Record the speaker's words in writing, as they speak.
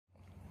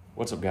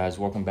What's up, guys?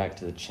 Welcome back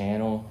to the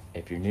channel.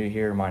 If you're new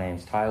here, my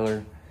name's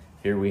Tyler.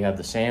 Here we have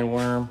the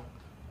Sandworm.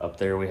 Up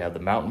there we have the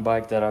mountain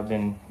bike that I've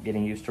been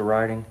getting used to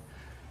riding.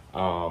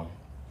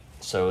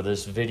 So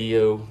this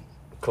video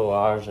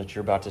collage that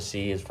you're about to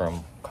see is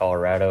from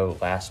Colorado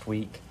last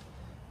week.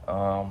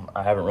 I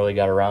haven't really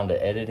got around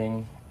to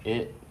editing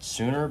it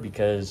sooner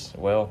because,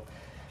 well,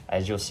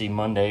 as you'll see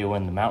Monday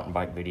when the mountain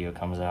bike video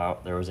comes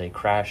out, there was a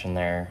crash in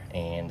there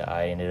and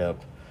I ended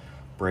up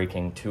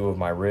breaking 2 of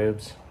my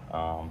ribs.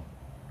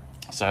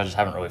 So I just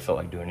haven't really felt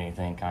like doing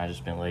anything, kind of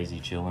just been lazy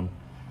chilling.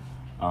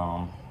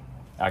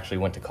 Actually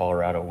went to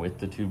Colorado with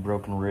the 2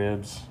 broken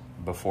ribs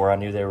before I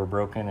knew they were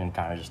broken and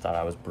kind of just thought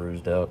I was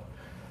bruised up.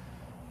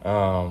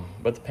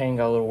 But the pain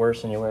got a little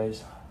worse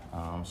anyways.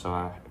 So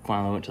I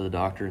finally went to the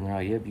doctor and they're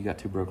like, yep, you got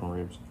 2 broken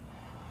ribs.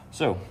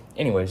 So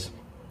anyways,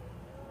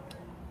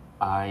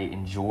 I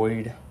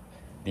enjoyed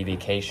the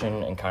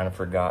vacation and kind of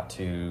forgot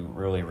to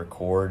really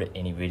record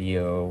any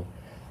video,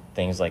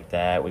 things like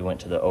that. We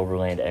went to the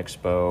Overland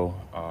Expo.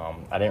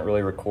 I didn't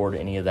really record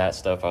any of that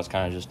stuff. I was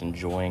kind of just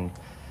enjoying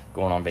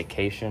going on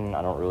vacation.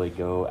 I don't really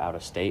go out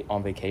of state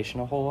on vacation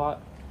a whole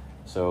lot,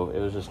 so it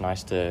was just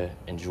nice to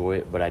enjoy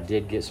it. But I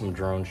did get some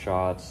drone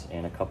shots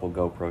and a couple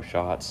GoPro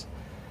shots,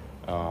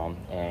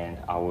 and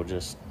I will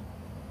just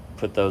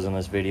put those in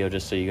this video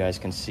just so you guys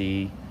can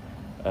see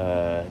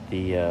the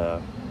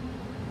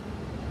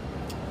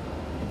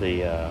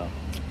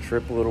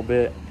trip a little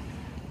bit.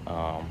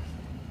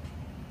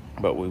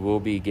 But we will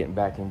be getting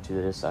back into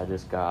this. I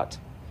just got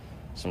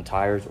some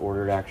tires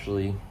ordered,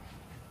 actually.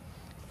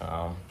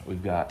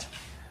 We've got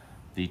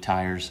the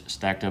tires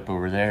stacked up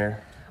over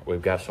there.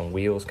 We've got some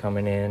wheels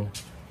coming in,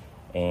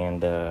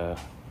 and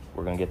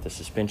we're gonna get the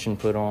suspension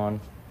put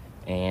on.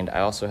 And I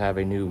also have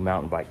a new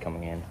mountain bike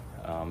coming in,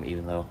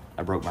 even though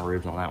I broke my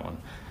ribs on that one.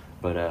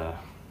 But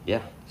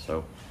yeah,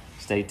 so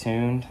stay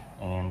tuned,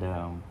 and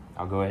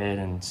I'll go ahead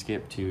and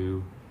skip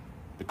to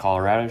the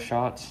Colorado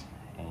shots.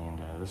 And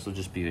this will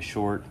just be a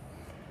short,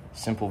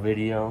 simple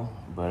video,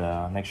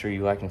 but make sure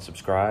you like and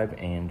subscribe,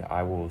 and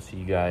I will see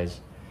you guys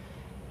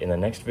in the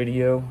next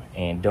video.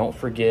 And don't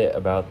forget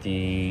about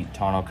the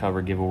tonneau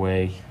cover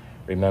giveaway.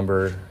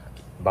 Remember,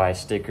 buy a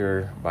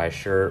sticker, buy a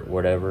shirt,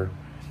 whatever,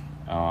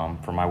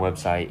 from my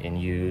website, and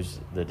use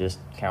the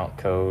discount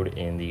code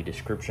in the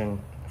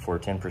description for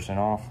 10%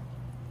 off.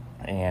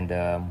 And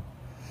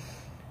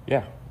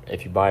yeah,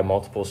 if you buy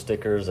multiple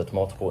stickers, that's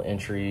multiple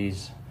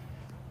entries.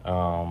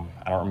 I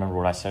don't remember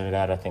what I set it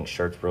at. I think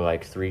shirts were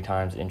like 3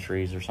 times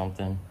entries or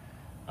something.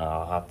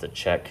 I'll have to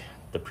check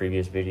the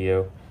previous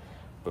video,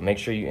 but make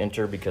sure you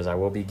enter, because I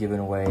will be giving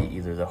away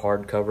either the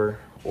hard cover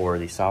or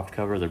the soft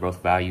cover. They're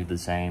both valued the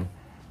same.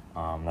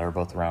 They're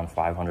both around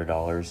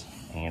 $500,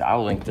 and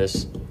I'll link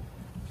this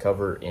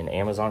cover in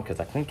Amazon because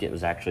I think it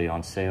was actually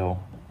on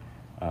sale,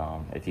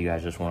 if you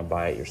guys just want to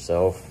buy it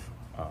yourself.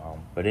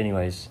 But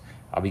anyways,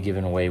 I'll be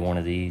giving away one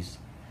of these.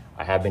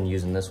 I have been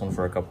using this one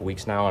for a couple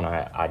weeks now, and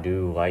I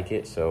do like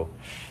it, so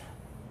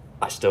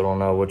I still don't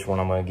know which one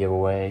I'm going to give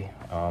away.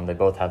 They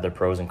both have their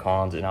pros and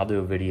cons, and I'll do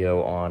a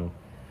video on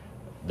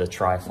the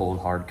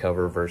tri-fold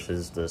hardcover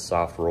versus the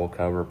soft roll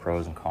cover,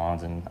 pros and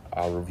cons, and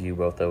I'll review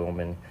both of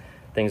them and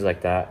things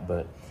like that.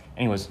 But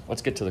anyways,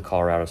 let's get to the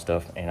Colorado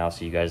stuff, and I'll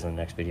see you guys in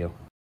the next video.